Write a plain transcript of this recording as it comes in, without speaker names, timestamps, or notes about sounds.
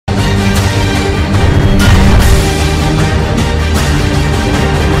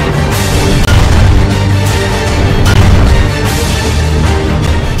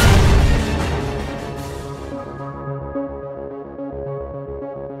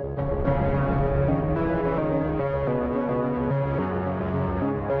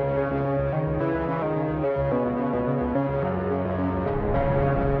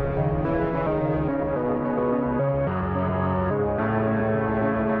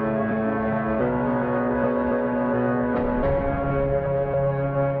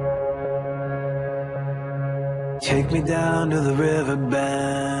Take me down to the river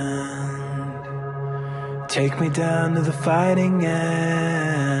bend. Take me down to the fighting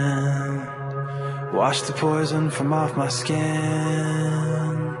end. Wash the poison from off my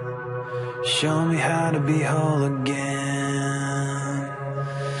skin. Show me how to be whole again.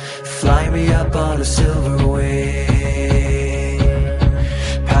 Fly me up on a silver wing,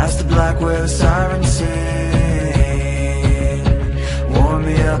 past the black where the sirens sing. Warm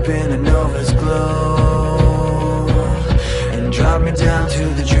me up in a nova's glow, and drop me down to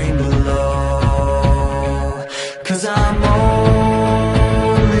the dream below. 'Cause I'm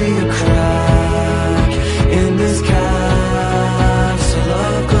only a crack in this castle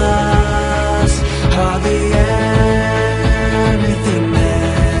of glass. Hardly anything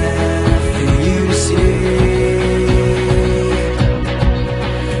there for you to see,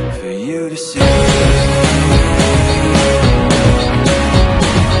 for you to see.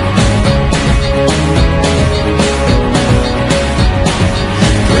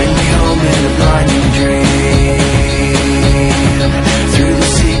 Bring me home in a blinding dream, through the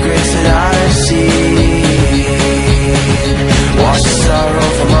secrets that I've seen. Wash the sorrow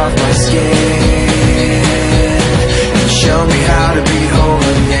from off my skin, and show me how to be whole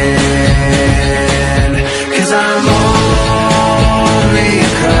again. 'Cause I'm only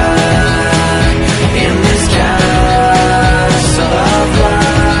a crack in this castle of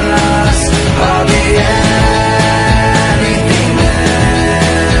glass. I'll be anything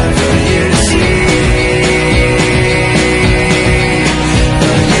there for you to see,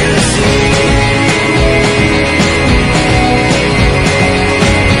 for you to see.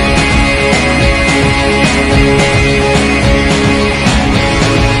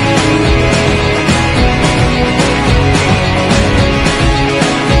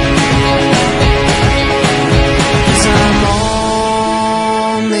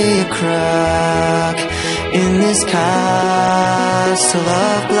 Crack in this castle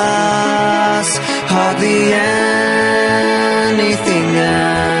of glass. Hardly anything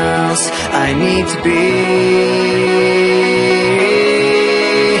else I need to be.